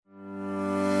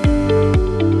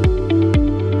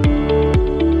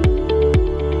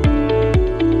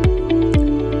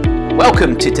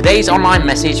Welcome to today's online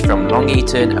message from Long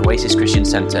Eaton Oasis Christian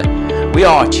Centre. We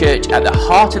are a church at the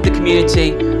heart of the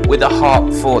community with a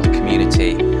heart for the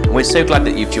community. And we're so glad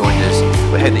that you've joined us.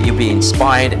 We hope that you'll be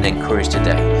inspired and encouraged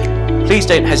today. Please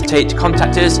don't hesitate to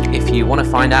contact us. If you want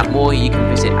to find out more, you can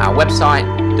visit our website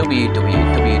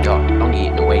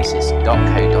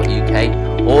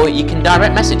www.longeatonoasis.co.uk or you can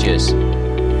direct message us.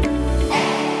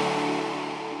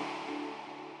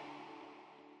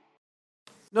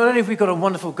 Not only have we got a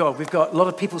wonderful God, we've got a lot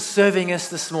of people serving us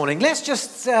this morning. Let's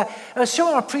just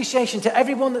show our appreciation to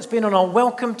everyone that's been on our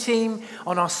welcome team,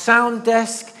 on our sound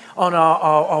desk, on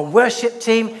our worship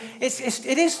team. It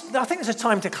is. I think there's a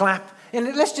time to clap.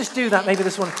 And let's just do that maybe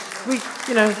this one.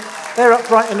 They're up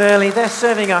bright and early. They're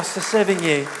serving us. They're serving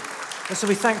you. And so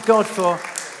we thank God for,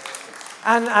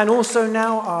 and also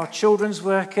now our children's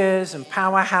workers and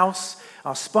Powerhouse,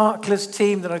 our Sparklers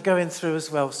team that are going through as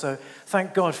well. So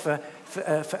thank God for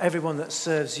everyone that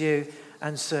serves you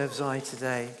and serves I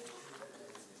today.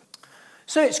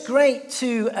 So it's great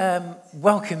to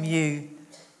welcome you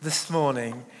this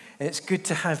morning. It's good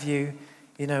to have you,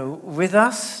 with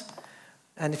us.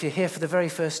 And if you're here for the very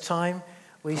first time,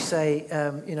 we say,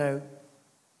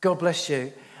 God bless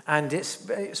you. And it's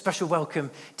a special welcome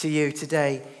to you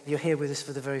today. You're here with us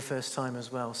for the very first time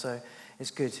as well. So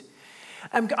it's good.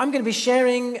 I'm going to be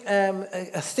sharing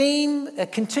a theme,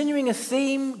 continuing a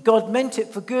theme. God meant it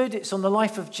for good. It's on the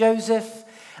life of Joseph.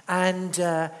 And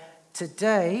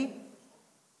today,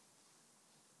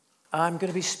 I'm going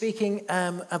to be speaking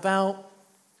about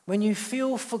when you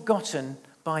feel forgotten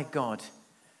by God.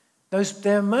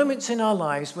 There are moments in our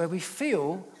lives where we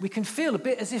can feel a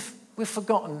bit as if we're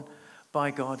forgotten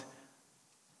by God.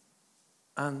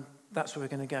 And that's where we're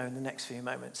going to go in the next few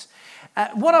moments.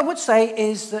 What I would say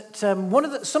is that so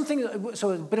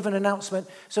a bit of an announcement.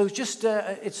 So just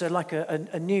it's like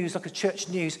a news, like a church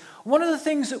news. One of the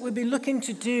things that we'll be looking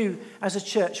to do as a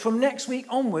church from next week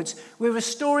onwards, we're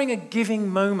restoring a giving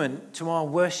moment to our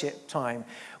worship time.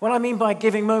 What I mean by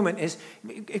giving moment is,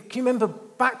 can you remember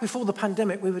back before the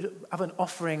pandemic, we would have an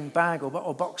offering bag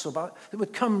or box that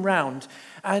would come round,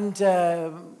 and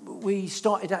we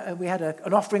had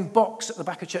an offering box at the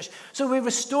back of church. So we're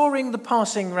restoring the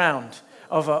passing round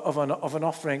of an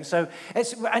offering. So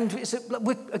it's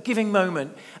a giving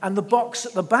moment, and the box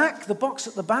at the back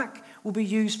will be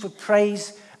used for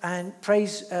praise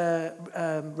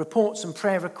reports and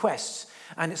prayer requests.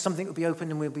 And it's something that will be open,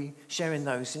 and we'll be sharing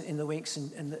those in the weeks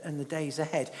and the days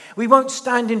ahead. We won't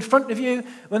stand in front of you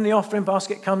when the offering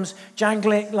basket comes,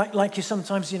 jangling like you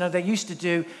sometimes, they used to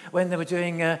do when they were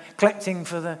doing collecting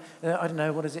for the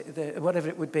whatever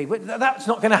it would be. That's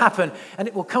not going to happen, and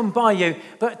it will come by you.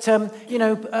 But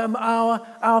our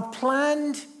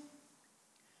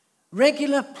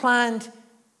regular planned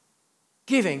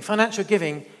giving, financial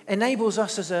giving, enables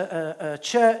us as a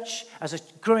church, as a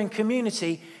growing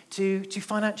community, to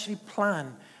financially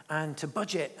plan and to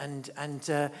budget and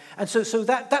so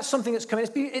that's something that's coming.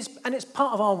 It's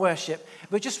part of our worship.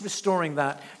 We're just restoring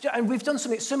that, and we've done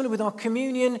something similar with our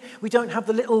communion. We don't have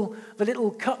the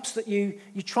little cups that you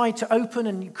tried to open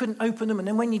and you couldn't open them, and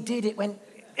then when you did, it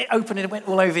opened and it went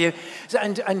all over you.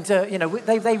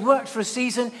 They worked for a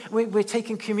season. We're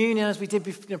taking communion as we did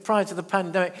prior to the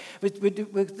pandemic.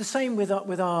 We're the same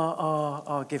with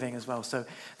our giving as well. So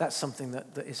that's something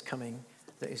that is coming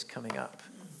up.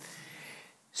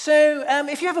 So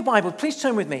if you have a Bible, please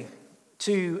turn with me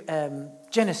to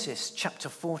Genesis chapter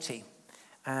 40.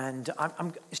 And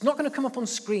it's not going to come up on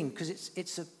screen because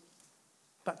it's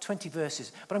about 20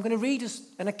 verses. But I'm going to read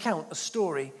an account, a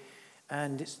story,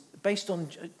 and it's based on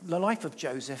the life of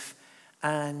Joseph.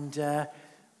 And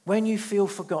when you feel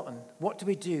forgotten, what do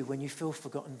we do when you feel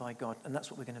forgotten by God? And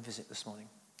that's what we're going to visit this morning.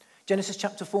 Genesis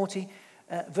chapter 40,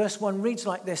 verse 1 reads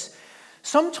like this.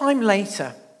 Sometime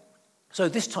later, so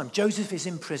this time Joseph is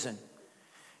in prison.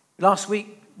 Last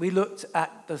week we looked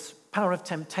at the power of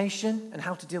temptation and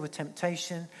how to deal with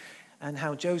temptation and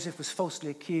how Joseph was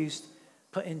falsely accused,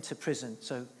 put into prison.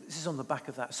 So this is on the back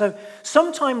of that. So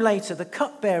sometime later, the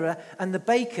cupbearer and the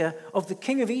baker of the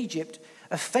king of Egypt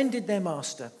offended their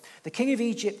master. The king of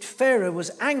Egypt, Pharaoh, was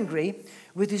angry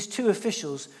with his two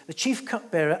officials, the chief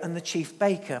cupbearer and the chief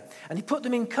baker, and he put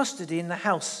them in custody in the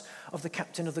house of the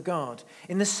captain of the guard,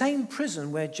 in the same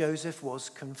prison where Joseph was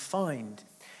confined.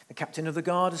 The captain of the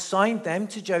guard assigned them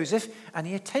to Joseph, and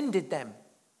he attended them.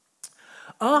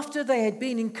 After they had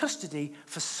been in custody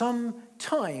for some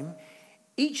time,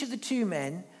 each of the two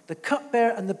men, the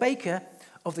cupbearer and the baker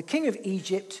of the king of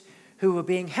Egypt, who were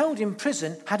being held in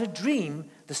prison, had a dream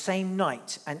the same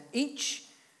night, and each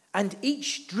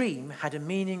dream had a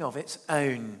meaning of its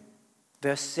own.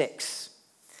 Verse 6.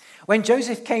 When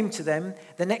Joseph came to them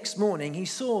the next morning, he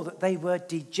saw that they were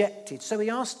dejected. So he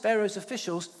asked Pharaoh's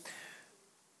officials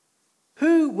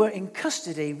who were in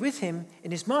custody with him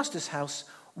in his master's house,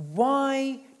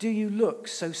 "Why do you look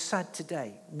so sad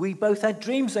today?" "We both had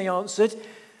dreams," they answered,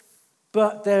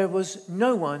 but there was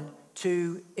no one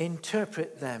to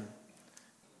interpret them.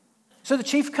 So the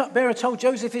chief cupbearer told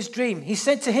Joseph his dream. He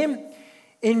said to him,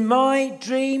 "In my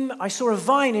dream, I saw a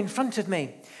vine in front of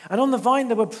me. And on the vine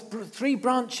there were 3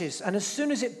 branches. And as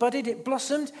soon as it budded, it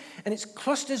blossomed, and its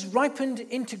clusters ripened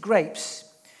into grapes.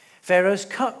 Pharaoh's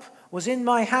cup was in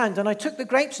my hand, and I took the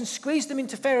grapes and squeezed them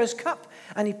into Pharaoh's cup.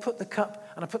 And I put the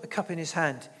cup in his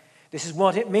hand." "This is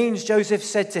what it means," Joseph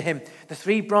said to him. "The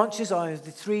 3 branches are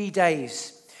the 3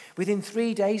 days. Within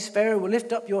 3 days, Pharaoh will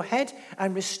lift up your head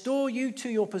and restore you to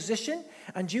your position,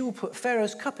 and you will put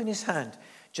Pharaoh's cup in his hand,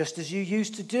 just as you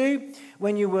used to do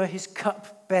when you were his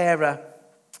cupbearer.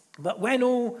 But when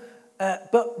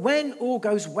all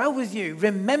goes well with you,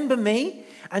 remember me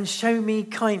and show me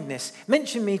kindness.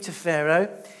 Mention me to Pharaoh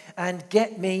and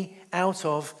get me out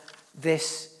of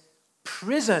this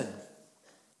prison.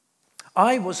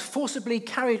 I was forcibly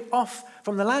carried off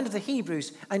from the land of the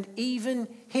Hebrews, and even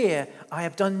here I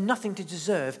have done nothing to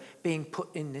deserve being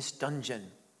put in this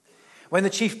dungeon." When the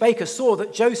chief baker saw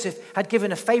that Joseph had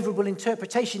given a favorable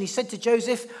interpretation, he said to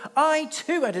Joseph, "I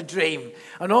too had a dream,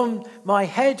 and on my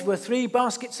head were 3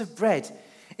 baskets of bread.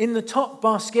 In the top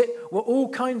basket were all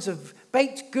kinds of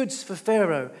baked goods for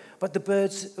Pharaoh, but the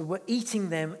birds were eating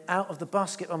them out of the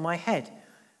basket on my head."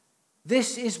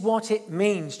 "This is what it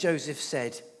means," Joseph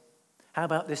said. How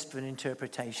about this for an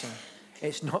interpretation?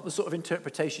 It's not the sort of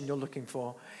interpretation you're looking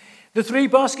for. "The 3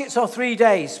 baskets are 3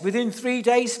 days. Within 3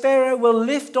 days, Pharaoh will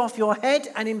lift off your head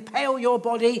and impale your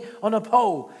body on a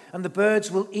pole, and the birds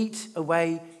will eat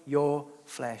away your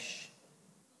flesh."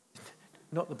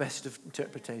 Not the best of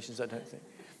interpretations, I don't think.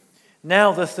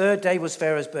 "Now the 3rd day was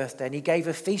Pharaoh's birthday, and he gave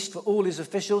a feast for all his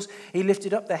officials. He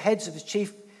lifted up the heads of his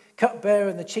chief cupbearer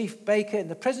and the chief baker in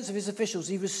the presence of his officials.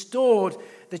 He restored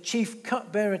the chief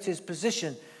cupbearer to his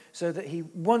position, so that he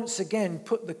once again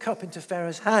put the cup into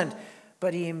Pharaoh's hand.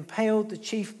 But he impaled the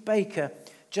chief baker,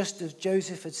 just as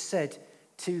Joseph had said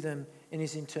to them in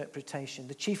his interpretation.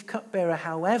 The chief cupbearer,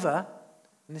 however,"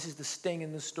 and this is the sting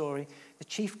in the story, "the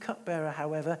chief cupbearer,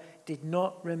 however, did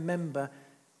not remember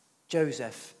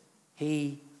Joseph.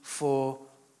 He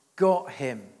forgot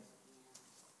him."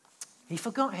 He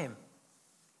forgot him.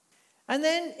 And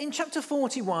then in chapter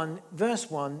 41, verse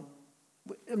 1,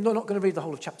 I'm not going to read the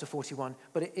whole of chapter 41,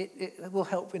 but it will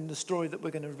help in the story that we're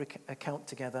going to recount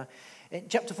together. In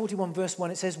chapter 41, verse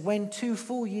 1, it says, "When 2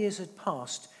 full years had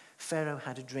passed, Pharaoh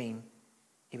had a dream.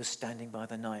 He was standing by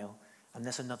the Nile." And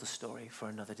that's another story for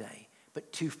another day.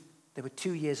 But there were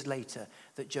 2 years later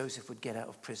that Joseph would get out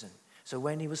of prison. So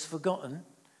when he was forgotten,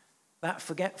 that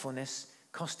forgetfulness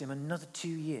cost him another 2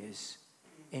 years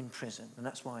in prison. And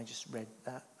that's why I just read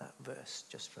that verse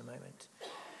just for a moment.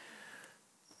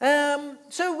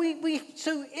 So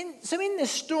in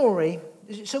this story,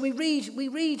 we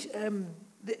read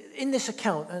in this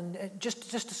account, and just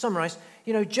to summarize,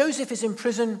 Joseph is in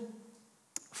prison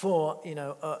for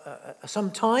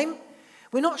some time.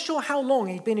 We're not sure how long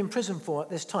he'd been in prison for at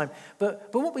this time,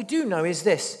 but what we do know is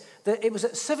this: that it was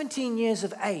at 17 years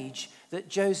of age that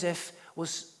Joseph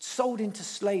was sold into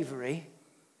slavery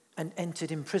and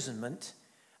entered imprisonment,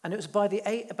 and it was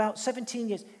about 17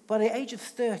 years. By the age of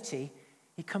 30.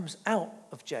 He comes out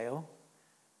of jail,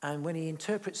 and when he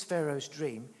interprets Pharaoh's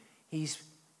dream, he's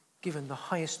given the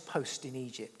highest post in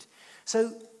Egypt.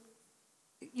 So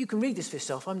you can read this for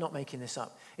yourself. I'm not making this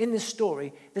up. In this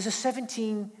story, there's a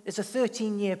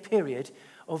 13-year period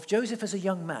of Joseph as a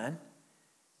young man,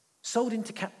 sold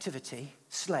into captivity,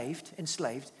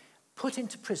 enslaved, put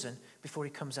into prison before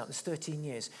he comes out. There's 13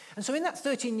 years. And so in that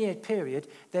 13-year period,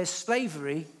 there's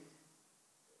slavery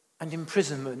and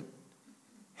imprisonment.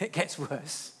 It gets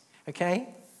worse,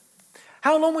 okay?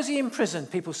 How long was he in prison,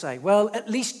 people say? Well, at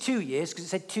least 2 years, because it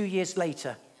said 2 years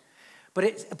later. But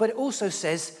it also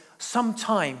says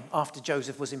sometime after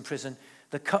Joseph was in prison,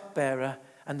 the cupbearer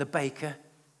and the baker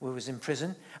was in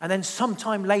prison. And then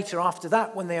sometime later after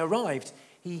that, when they arrived,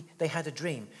 they had a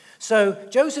dream. So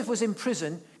Joseph was in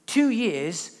prison 2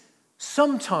 years,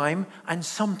 sometime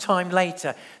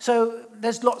later. So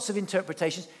there's lots of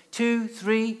interpretations. 2,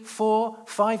 3, 4,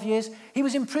 5 years. He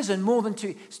was in prison more than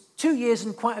 2 years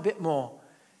and quite a bit more.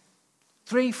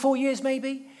 3, 4 years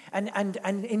maybe, and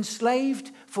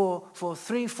enslaved for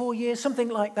 3, 4 years, something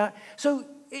like that. So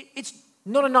it's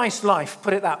not a nice life,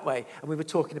 put it that way. And we were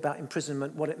talking about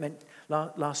imprisonment, what it meant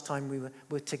last time we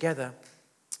were together.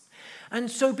 And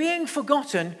so being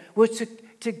forgotten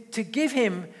to give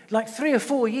him like 3 or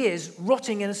 4 years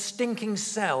rotting in a stinking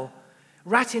cell,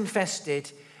 rat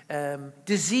infested,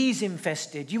 disease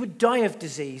infested. You would die of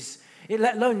disease,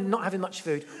 let alone not having much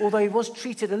food, although he was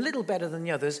treated a little better than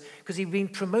the others because he'd been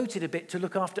promoted a bit to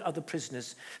look after other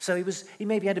prisoners. So he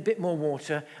maybe had a bit more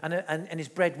water and his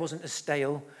bread wasn't as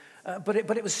stale. But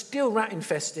it was still rat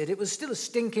infested. It was still a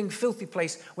stinking, filthy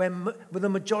place where the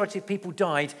majority of people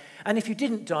died. And if you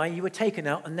didn't die, you were taken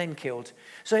out and then killed.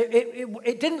 So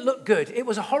it didn't look good. It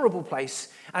was a horrible place.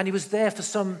 And he was there for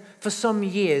some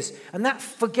years. And that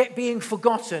being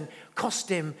forgotten cost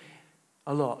him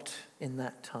a lot in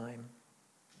that time.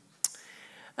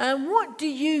 And what do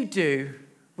you do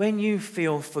when you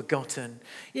feel forgotten?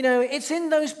 You know, it's in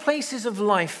those places of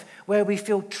life where we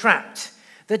feel trapped.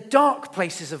 The dark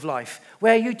places of life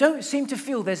where you don't seem to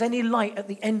feel there's any light at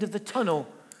the end of the tunnel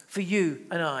for you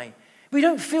and I. We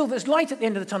don't feel there's light at the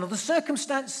end of the tunnel. The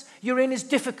circumstance you're in is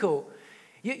difficult.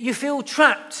 You feel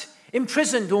trapped,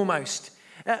 imprisoned almost.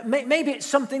 Maybe it's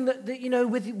something that you know,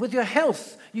 with your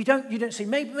health, you don't see.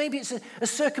 Maybe it's a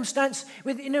circumstance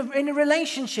in a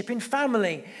relationship, in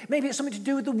family. Maybe it's something to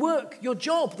do with the work, your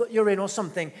job that you're in or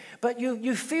something. But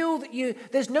you feel that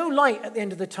there's no light at the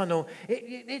end of the tunnel.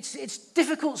 It's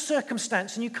difficult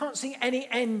circumstance and you can't see any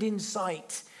end in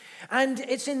sight. And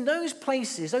it's in those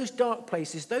places, those dark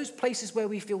places, those places where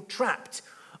we feel trapped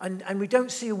and we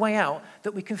don't see a way out,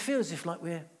 that we can feel as if like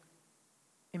we're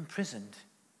imprisoned.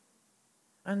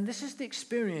 And this is the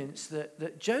experience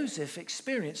that Joseph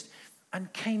experienced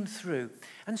and came through.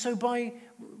 And so by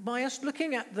us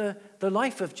looking at the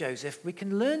life of Joseph, we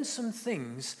can learn some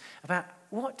things about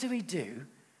what do we do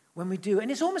when we do. And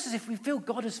it's almost as if we feel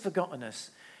God has forgotten us.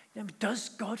 You know, does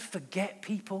God forget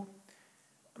people?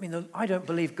 I mean, I don't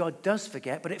believe God does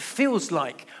forget, but it feels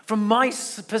like, from my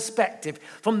perspective,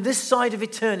 from this side of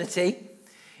eternity,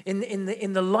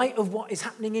 in the light of what is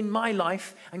happening in my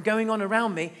life and going on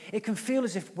around me, it can feel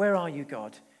as if, where are you,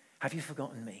 God? Have you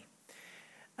forgotten me?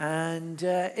 And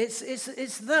it's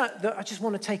that I just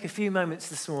want to take a few moments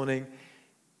this morning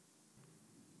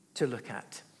to look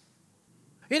at.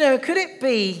 You know, could it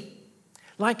be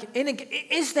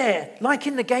is there, like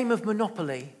in the game of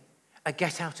Monopoly, a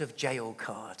get out of jail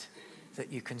card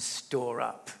that you can store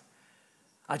up?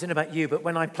 I don't know about you, but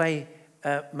when I play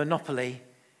Monopoly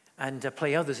and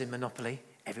play others in Monopoly,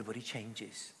 everybody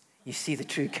changes. You see the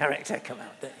true character come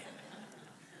out there.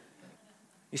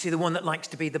 You see the one that likes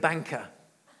to be the banker,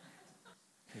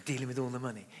 dealing with all the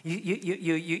money.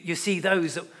 You see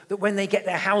those that when they get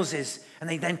their houses and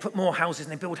they then put more houses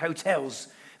and they build hotels,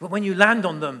 but when you land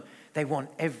on them, they want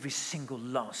every single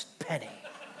last penny.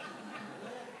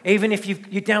 Even if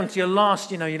you're down to your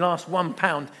last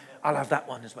 £1, I'll have that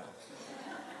one as well.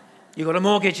 You've got to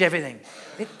mortgage everything.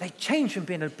 They change from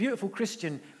being a beautiful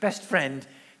Christian best friend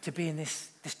to being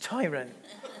this tyrant.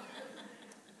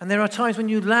 And there are times when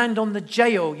you land on the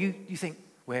jail, you think,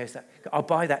 where's that? I'll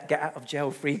buy that get out of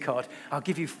jail free card. I'll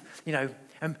give you, $1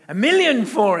 million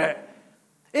for it.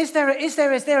 Is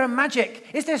there a magic?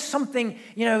 Is there something,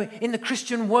 in the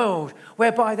Christian world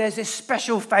whereby there's this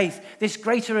special faith, this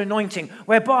greater anointing,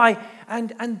 whereby,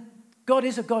 and God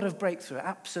is a God of breakthrough,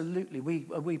 absolutely.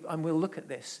 And we'll look at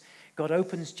this. God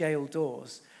opens jail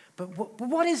doors. But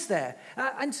what is there?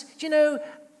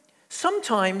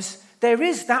 Sometimes there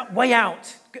is that way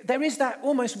out. There is that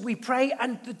almost we pray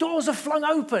and the doors are flung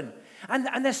open.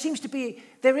 And there seems to be,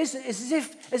 as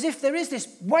if there is this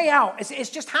way out.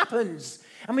 It just happens.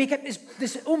 And we get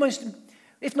this almost,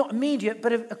 if not immediate,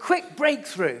 but a quick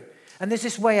breakthrough. And there's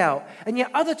this way out. And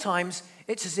yet other times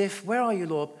it's as if, where are you,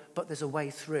 Lord? But there's a way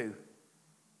through.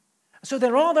 So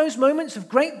there are those moments of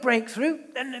great breakthrough,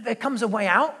 and there comes a way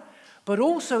out, but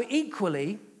also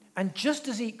equally, and just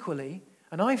as equally,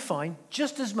 and I find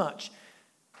just as much,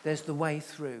 there's the way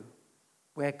through,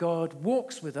 where God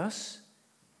walks with us,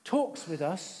 talks with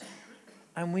us,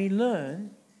 and we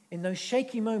learn in those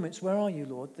shaky moments, where are you,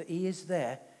 Lord, that he is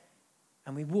there,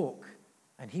 and we walk,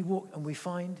 and we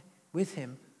find with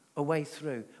him a way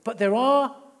through. But there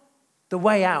are the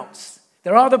way outs.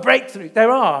 There are the breakthroughs.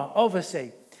 There are,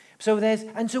 obviously. So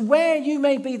where you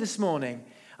may be this morning,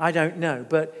 I don't know,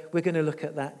 but we're going to look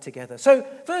at that together. So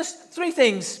first, 3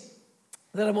 things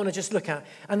that I want to just look at.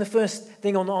 And the first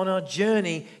thing on our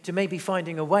journey to maybe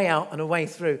finding a way out and a way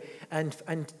through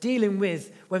and dealing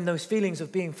with when those feelings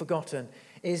of being forgotten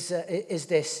is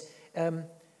this,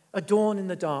 a dawn in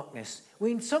the darkness.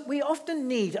 We often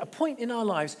need a point in our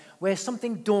lives where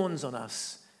something dawns on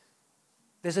us.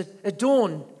 There's a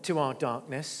dawn to our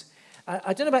darkness.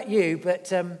 I don't know about you,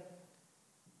 but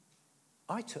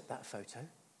I took that photo.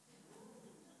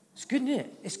 It's good, isn't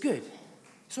it? It's good.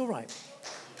 It's all right.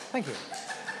 Thank you.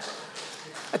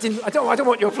 I don't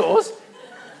want your applause.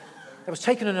 That was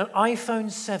taken on an iPhone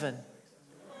 7,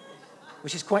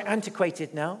 which is quite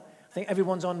antiquated now. I think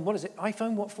everyone's on, what is it,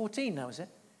 iPhone, 14 now, is it?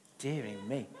 Dearie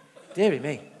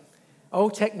me.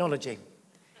 Old technology.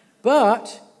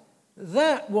 But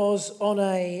that was on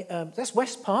that's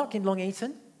West Park in Long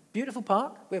Eaton. Beautiful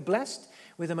park. We're blessed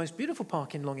with the most beautiful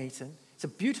park in Long Eaton. It's a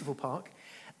beautiful park.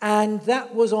 And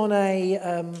that was on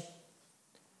a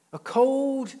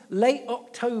cold, late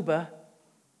October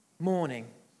morning.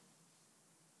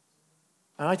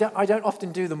 And I don't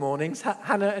often do the mornings.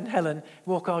 Hannah and Helen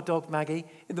walk our dog Maggie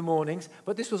in the mornings,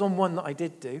 but this was on one that I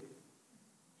did do.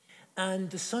 And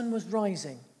the sun was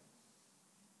rising.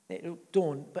 It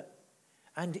dawned,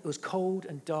 and it was cold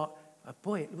and dark.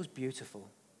 Boy, it was beautiful.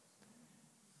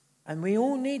 And we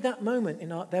all need that moment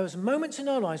there was moments in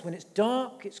our lives when it's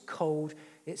dark, it's cold,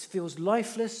 it feels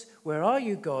lifeless. Where are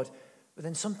you, God? But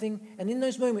then and in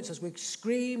those moments as we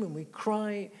scream and we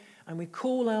cry and we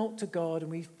call out to God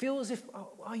and we feel as if, oh,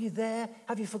 are you there?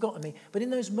 Have you forgotten me? But in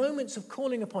those moments of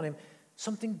calling upon him,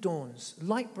 something dawns,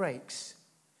 light breaks.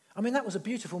 I mean, that was a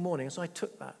beautiful morning, so I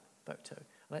took that photo.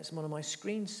 And it's one of my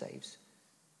screen saves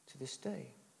to this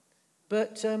day.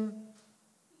 But, why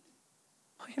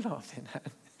are you laughing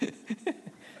at?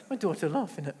 My daughter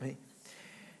laughing at me.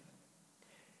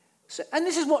 So, and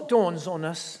this is what dawns on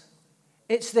us.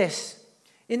 It's this.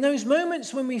 In those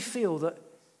moments when we feel that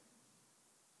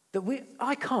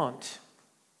I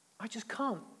just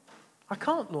can't. I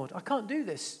can't, Lord. I can't do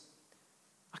this.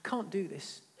 I can't do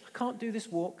this. I can't do this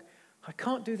walk. I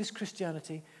can't do this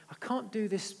Christianity. I can't do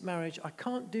this marriage. I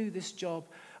can't do this job.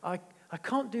 I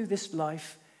can't do this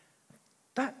life.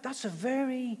 That's a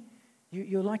very,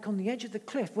 you're like on the edge of the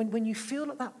cliff. When you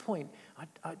feel at that point,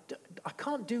 I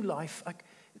can't do life.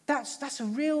 That's a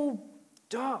real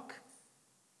dark,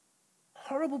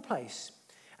 horrible place.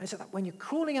 And so that when you're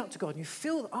crawling out to God and you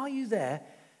feel, are you there,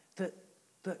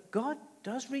 that God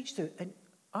does reach through, and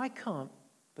I can't,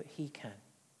 but he can.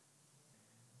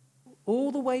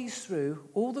 All the ways through,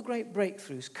 all the great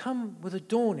breakthroughs come with a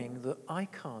dawning that I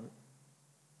can't,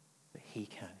 but he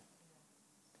can.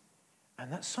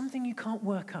 And that's something you can't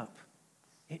work up.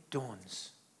 It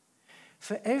dawns.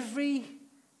 For every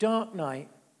dark night,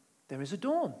 there is a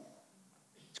dawn.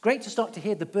 It's great to start to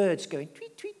hear the birds going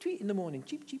tweet, tweet, tweet in the morning.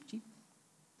 Cheep, cheep, cheep.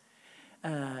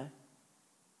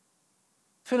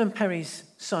 Phil and Perry's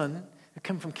son, who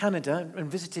came from Canada and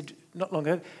visited not long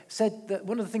ago, said that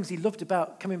one of the things he loved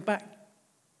about coming back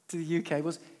to the UK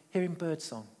was hearing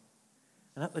birdsong.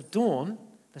 And at the dawn,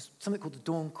 there's something called the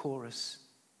dawn chorus.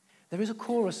 There is a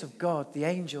chorus of God, the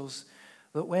angels,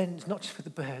 that when, it's not just for the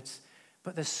birds,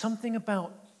 but there's something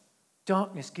about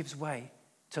darkness gives way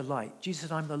to light. Jesus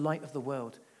said, I'm the light of the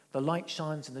world. The light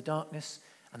shines in the darkness,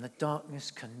 and the darkness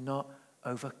cannot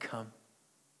overcome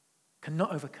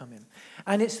him.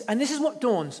 And this is what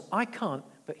dawns. I can't,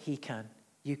 but he can.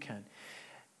 You can.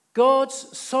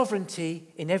 God's sovereignty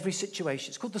in every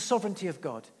situation. It's called the sovereignty of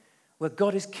God, where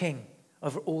God is king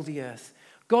over all the earth.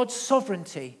 God's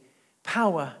sovereignty,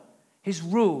 power, his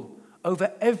rule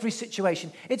over every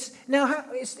situation. It's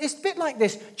a bit like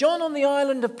this. John on the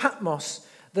island of Patmos,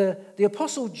 the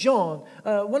apostle John,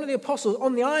 one of the apostles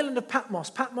on the island of Patmos.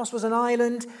 Patmos was an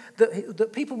island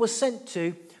that people were sent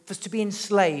to be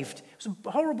enslaved. It was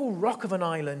a horrible rock of an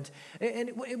island. And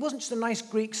it wasn't just a nice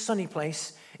Greek sunny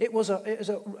place. It was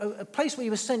a place where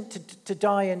you were sent to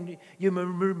die and you were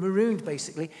marooned,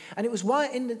 basically. And it was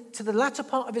to the latter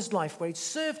part of his life, where he'd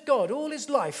served God all his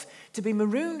life, to be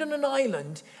marooned on an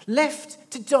island,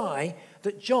 left to die,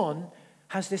 that John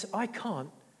has this, I can't.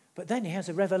 But then he has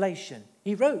a revelation.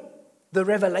 He wrote the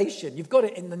Revelation. You've got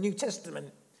it in the New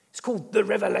Testament. It's called the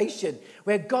Revelation,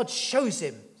 where God shows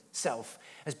himself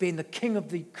as being the king of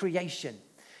the creation,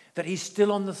 that he's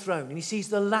still on the throne. And he sees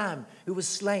the Lamb who was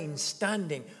slain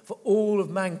standing for all of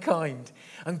mankind.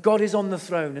 And God is on the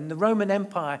throne, and the Roman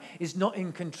Empire is not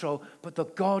in control, but the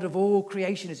God of all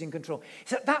creation is in control.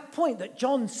 It's at that point that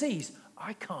John sees,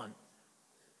 I can't,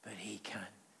 but he can.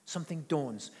 Something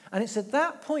dawns. And it's at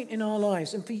that point in our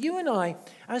lives, and for you and I,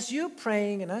 as you're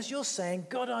praying and as you're saying,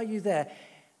 God, are you there?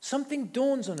 Something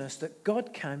dawns on us that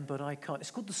God can, but I can't.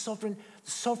 It's called the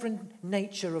sovereign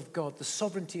nature of God, the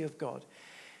sovereignty of God.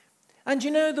 And you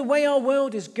know, the way our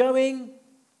world is going,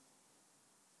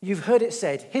 you've heard it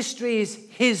said, history is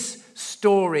his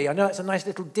story. I know it's a nice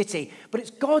little ditty, but it's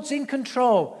God's in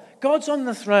control. God's on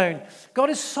the throne.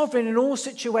 God is sovereign in all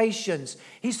situations.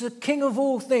 He's the king of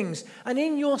all things. And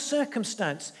in your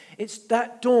circumstance, it's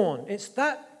that dawn, it's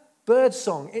that bird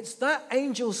song, it's that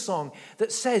angel song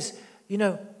that says, you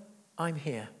know, I'm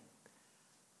here.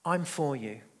 I'm for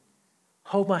you.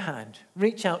 Hold my hand.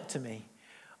 Reach out to me.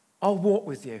 I'll walk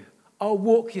with you. I'll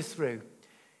walk you through.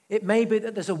 It may be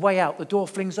that there's a way out, the door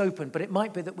flings open, but it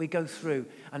might be that we go through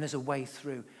and there's a way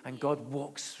through and God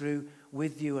walks through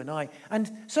with you and I.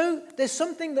 And so there's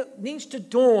something that needs to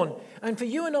dawn. And for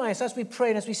you and I, as we pray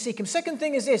and as we seek him. Second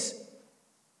thing is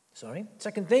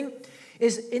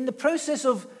in the process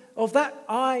of that,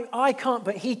 I can't,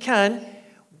 but he can.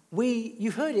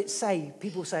 You've heard it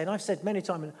people say, and I've said many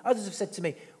times, and others have said to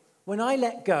me, when I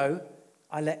let go,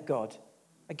 I let God.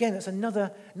 Again, that's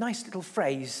another nice little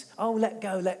phrase. Oh, let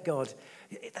go, let God.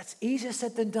 That's easier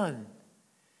said than done.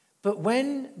 But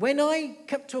when I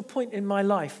come to a point in my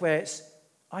life where it's,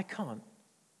 I can't,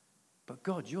 but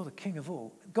God, you're the King of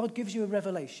all. God gives you a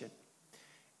revelation.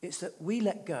 It's that we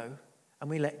let go and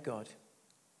we let God.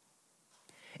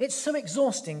 It's so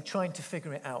exhausting trying to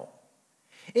figure it out.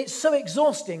 It's so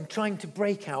exhausting trying to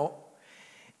break out.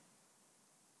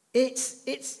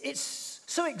 It's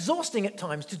so exhausting at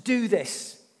times to do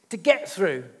this, to get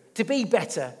through, to be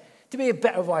better, to be a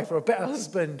better wife or a better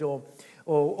husband or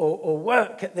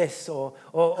work at this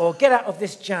or get out of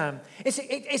this jam.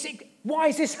 Why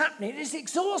is this happening? It's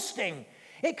exhausting.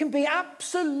 It can be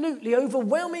absolutely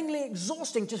overwhelmingly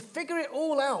exhausting to figure it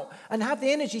all out and have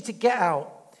the energy to get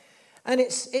out. And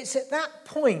it's at that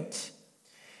point,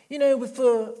 you know,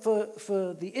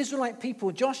 for the Israelite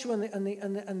people, Joshua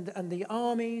and the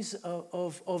armies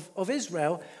of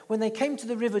Israel, when they came to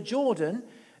the River Jordan,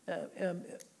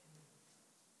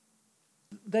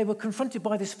 they were confronted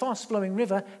by this fast-flowing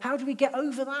river. How do we get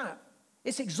over that?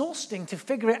 It's exhausting to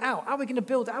figure it out. How are we going to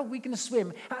build? How are we going to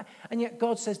swim? And yet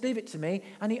God says, leave it to me,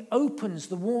 and he opens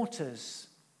the waters.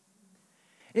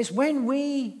 It's when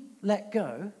we let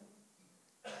go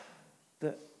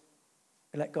that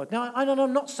we let God. Now,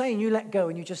 I'm not saying you let go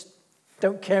and you just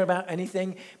don't care about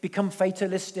anything, become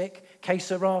fatalistic, que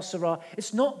sera, sera.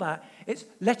 It's not that. It's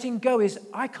letting go is,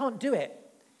 I can't do it.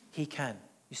 He can.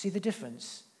 You see the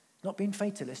difference? Not being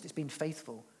fatalist, it's being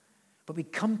faithful. But we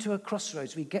come to a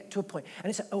crossroads, we get to a point, and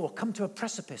it's, come to a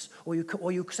precipice, or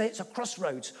you say it's a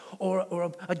crossroads,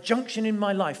 or a junction in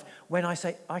my life when I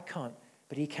say, I can't,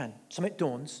 but he can. Something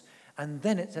dawns, and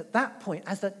then it's at that point,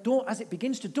 as it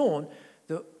begins to dawn,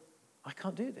 that I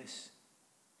can't do this,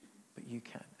 but you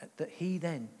can. That he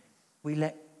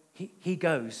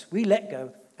goes, we let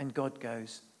go, and God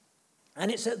goes.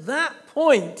 And it's at that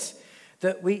point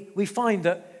that we find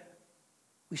that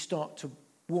we start to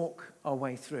walk our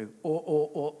way through,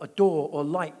 or a door or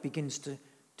light begins to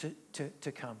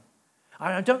come.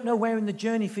 I don't know where in the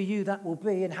journey for you that will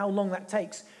be and how long that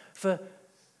takes. For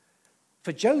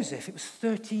Joseph, it was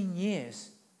 13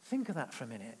 years. Think of that for a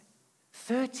minute.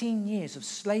 13 years of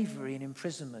slavery and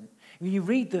imprisonment. When you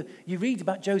read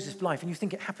about Joseph's life and you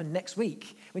think it happened next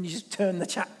week, when you just turn the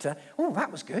chapter, oh,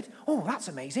 that was good. Oh, that's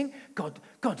amazing. God,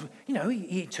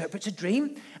 he interprets a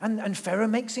dream and Pharaoh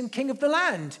makes him king of the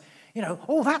land.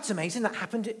 Oh, that's amazing. That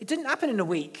happened. It didn't happen in a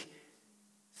week.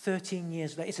 13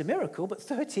 years later. It's a miracle, but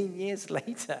 13 years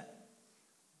later,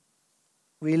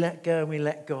 we let go and we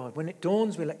let God. When it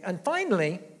dawns, and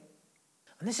finally,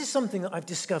 and this is something that I've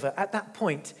discovered at that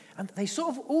point, and they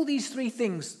sort of, all these three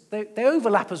things, they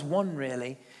overlap as one,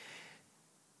 really.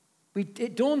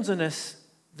 It dawns on us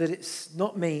that it's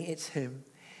not me, it's him.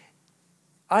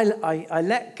 I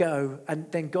let go,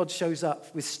 and then God shows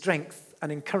up with strength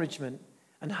and encouragement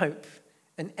and hope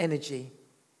and energy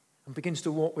and begins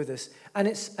to walk with us. And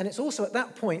it's also at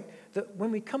that point that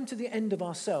when we come to the end of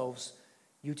ourselves,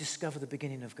 you discover the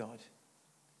beginning of God.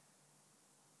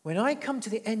 When I come to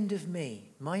the end of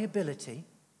me, my ability,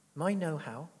 my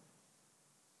know-how,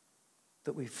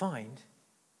 that we find,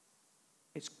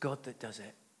 it's God that does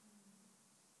it.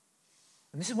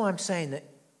 And this is why I'm saying that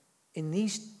in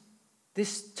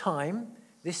this time,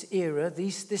 this era,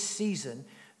 this season,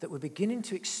 that we're beginning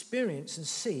to experience and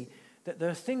see that there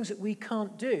are things that we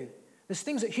can't do. There's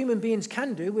things that human beings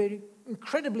can do. We're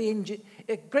incredibly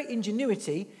great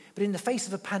ingenuity, but in the face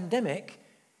of a pandemic,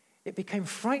 it became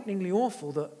frighteningly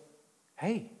awful that,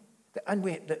 hey, and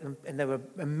there were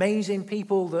amazing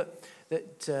people that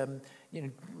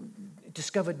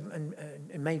discovered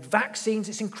and made vaccines.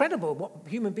 It's incredible what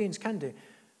human beings can do.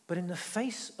 But in the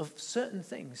face of certain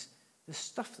things, there's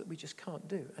stuff that we just can't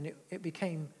do. And it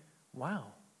became, wow,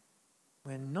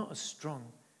 we're not as strong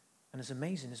and as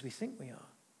amazing as we think we are.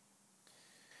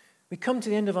 We come to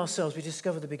the end of ourselves, we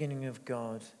discover the beginning of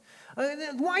God.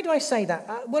 Why do I say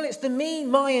that? Well, it's the me,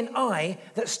 my, and I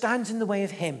that stands in the way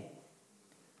of him.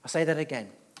 I'll say that again.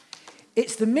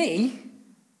 It's the me,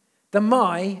 the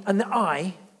my, and the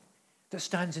I that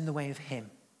stands in the way of him.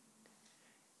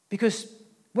 Because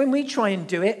when we try and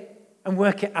do it and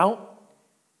work it out,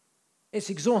 it's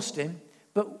exhausting,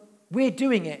 but we're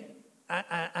doing it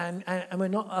and we're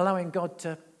not allowing God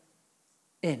to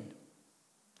in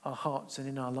our hearts and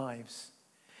in our lives.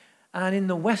 And in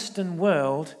the Western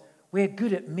world, we're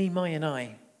good at me, my, and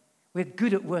I. We're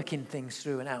good at working things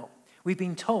through and out. We've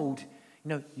been told,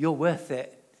 you're worth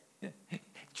it.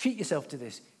 Treat yourself to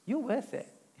this. You're worth it.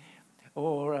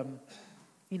 Or,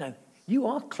 you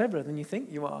are cleverer than you think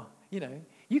you are.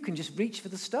 You can just reach for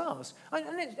the stars.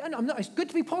 It's good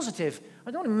to be positive.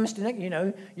 I don't want to miss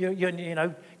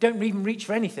don't even reach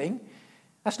for anything.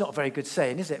 That's not a very good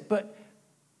saying, is it? But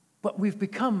we've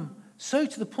become so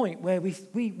to the point where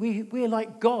we're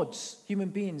like gods, human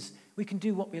beings. We can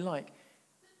do what we like.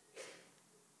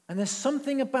 And there's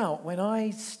something about when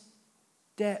I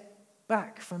step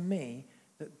back from me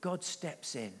that God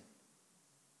steps in.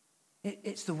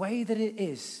 It's the way that it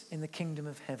is in the kingdom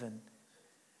of heaven.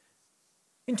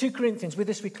 In 2 Corinthians, with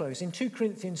this we close. In 2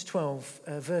 Corinthians 12,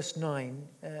 verse 9,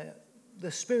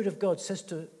 the Spirit of God says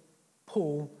to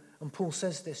Paul, and Paul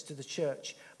says this to the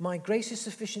church, "My grace is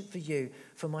sufficient for you,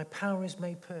 for my power is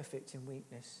made perfect in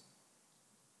weakness."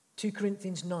 2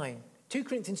 Corinthians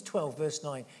 12, verse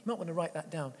 9. You might want to write that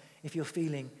down if you're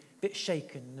feeling a bit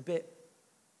shaken, a bit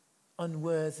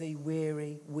unworthy,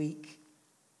 weary, weak.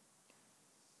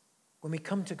 When we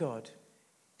come to God,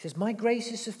 he says, "My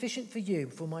grace is sufficient for you,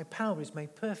 for my power is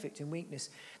made perfect in weakness."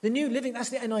 The New Living, that's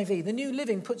the NIV. The New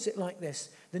Living puts it like this,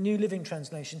 the New Living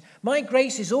Translation. "My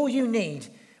grace is all you need.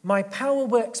 My power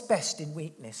works best in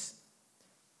weakness."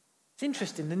 It's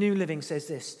interesting, the New Living says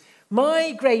this,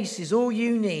 "My grace is all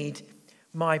you need.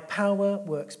 My power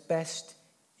works best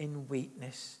in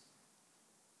weakness."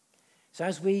 So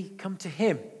as we come to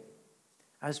him,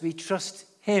 as we trust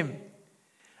him,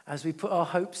 as we put our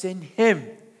hopes in him,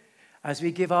 as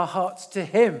we give our hearts to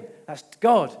him, that's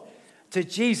God, to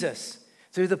Jesus,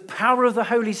 through the power of the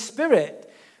Holy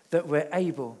Spirit, that we're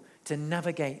able to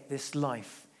navigate this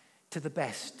life to the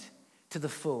best, to the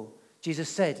full. Jesus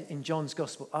said in John's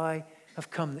Gospel, "I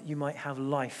have come that you might have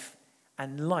life,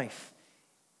 and life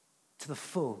to the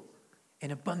full,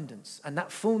 in abundance." And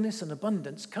that fullness and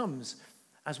abundance comes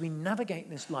as we navigate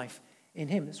this life in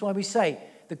him. That's why we say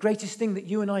the greatest thing that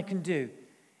you and I can do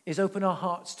is open our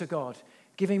hearts to God,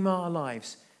 giving him our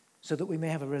lives so that we may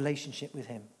have a relationship with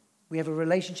him. We have a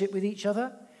relationship with each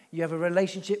other. You have a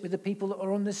relationship with the people that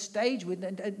are on this stage in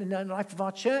the life of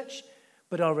our church.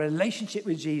 But our relationship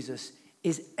with Jesus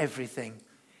is everything.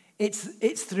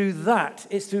 It's through that,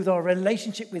 it's through our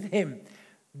relationship with him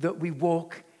that we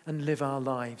walk and live our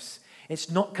lives. It's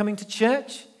not coming to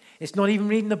church. It's not even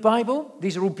reading the Bible.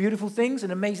 These are all beautiful things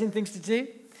and amazing things to do.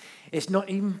 It's not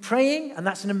even praying, and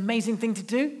that's an amazing thing to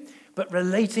do, but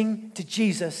relating to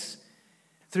Jesus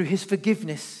through his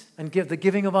forgiveness and the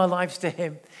giving of our lives to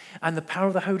him and the power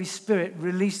of the Holy Spirit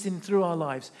released in through our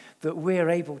lives, that we're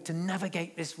able to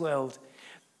navigate this world.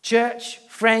 Church,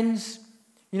 friends,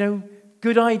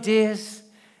 good ideas,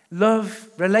 love,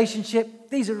 relationship,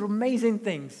 these are amazing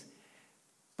things.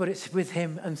 But it's with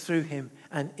him and through him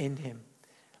and in him.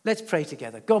 Let's pray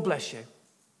together. God bless you. It'd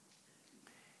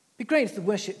be great if the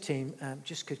worship team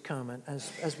just could come and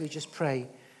as we just pray.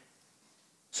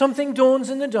 Something dawns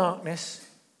in the darkness.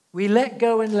 We let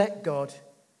go and let God.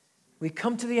 We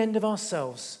come to the end of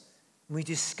ourselves and we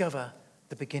discover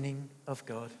the beginning of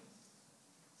God.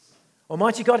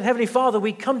 Almighty God and Heavenly Father,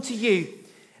 we come to you,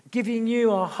 giving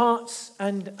you our hearts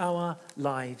and our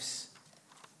lives.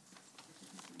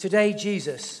 Today,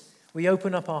 Jesus, we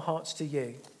open up our hearts to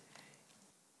you.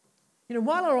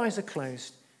 While our eyes are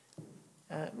closed,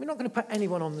 we're not going to put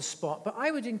anyone on the spot, but I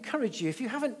would encourage you, if you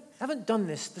haven't done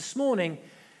this morning,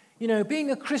 being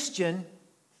a Christian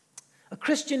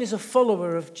is a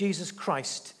follower of Jesus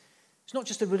Christ. It's not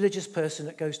just a religious person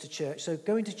that goes to church. So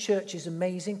going to church is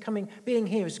amazing. Being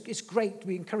here is great.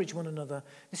 We encourage one another.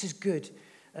 This is good.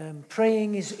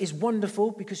 Praying is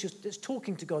wonderful because it's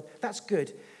talking to God. That's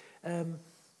good.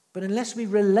 But unless we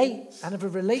relate and have a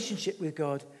relationship with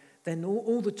God, then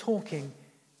all the talking.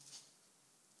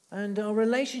 And our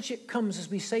relationship comes as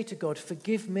we say to God,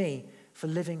 "Forgive me for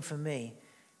living for me."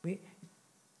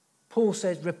 Paul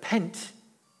said, "Repent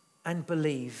and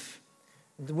believe."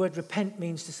 And the word repent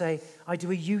means to say, I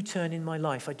do a U-turn in my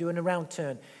life. I do an around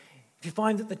turn. If you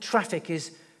find that the traffic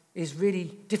is really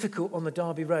difficult on the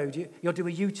Derby Road, you'll do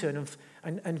a U-turn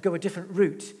and go a different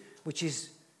route, which is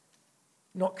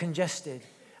not congested.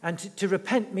 And to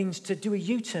repent means to do a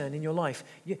U-turn in your life.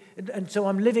 And so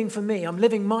I'm living for me. I'm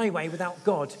living my way without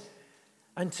God.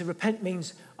 And to repent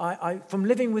means from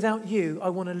living without you, I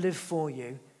want to live for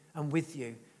you and with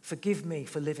you. Forgive me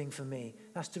for living for me.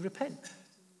 That's to repent.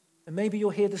 And maybe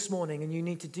you're here this morning and you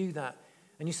need to do that.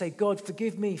 And you say, "God,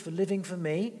 forgive me for living for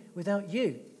me without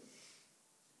you.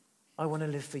 I want to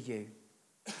live for you."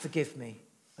 forgive me.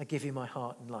 I give you my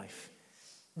heart and life.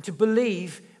 And to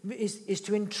believe is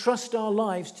to entrust our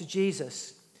lives to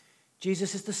Jesus.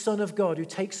 Jesus is the Son of God who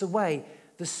takes away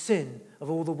the sin of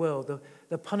all the world.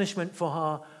 The punishment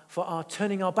for our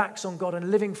turning our backs on God and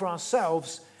living for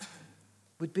ourselves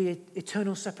would be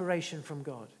eternal separation from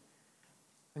God.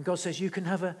 And God says, you can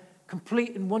have a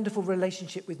complete and wonderful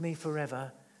relationship with me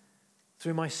forever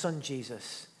through my Son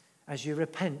Jesus. As you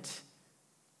repent,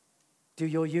 do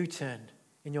your U-turn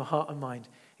in your heart and mind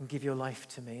and give your life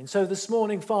to me. And so this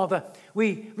morning, Father,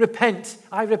 we repent.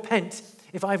 I repent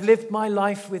if I've lived my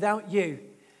life without you.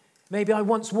 Maybe I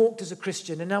once walked as a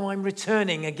Christian and now I'm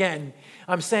returning again.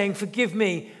 I'm saying, forgive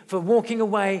me for walking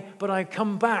away, but I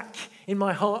come back in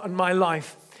my heart and my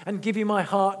life and give you my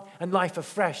heart and life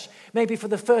afresh. Maybe for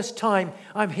the first time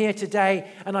I'm here today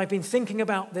and I've been thinking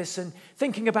about this and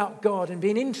thinking about God and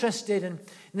being interested and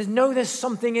know there's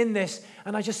something in this.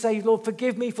 And I just say, Lord,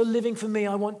 forgive me for living for me.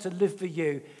 I want to live for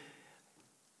you.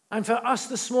 And for us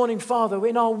this morning, Father,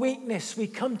 in our weakness, we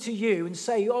come to you and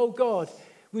say, oh God,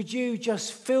 would you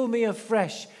just fill me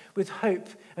afresh with hope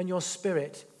and your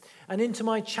Spirit? And into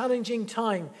my challenging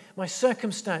time, my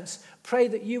circumstance, pray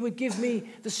that you would give me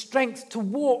the strength to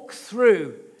walk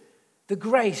through the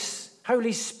grace,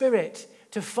 Holy Spirit,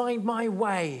 to find my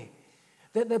way,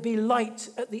 that there be light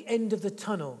at the end of the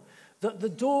tunnel, that the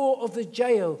door of the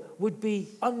jail would be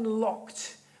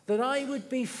unlocked, that I would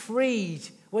be freed,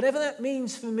 whatever that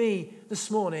means for me this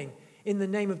morning, in the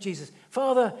name of Jesus.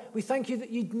 Father, we thank you that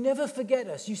you'd never forget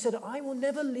us. You said, I will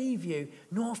never leave you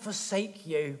nor forsake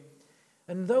you.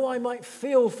 And though I might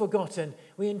feel forgotten,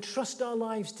 we entrust our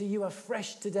lives to you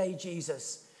afresh today,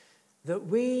 Jesus, that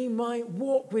we might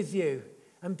walk with you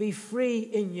and be free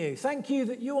in you. Thank you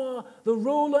that you are the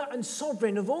ruler and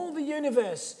sovereign of all the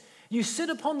universe. You sit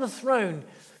upon the throne,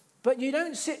 but you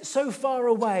don't sit so far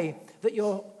away that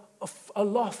you're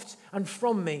aloft and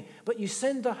from me, but you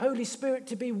send the Holy Spirit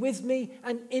to be with me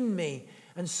and in me.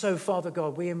 And so, Father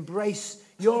God, we embrace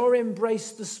your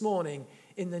embrace this morning.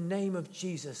 In the name of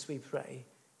Jesus, we pray.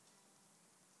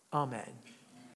 Amen.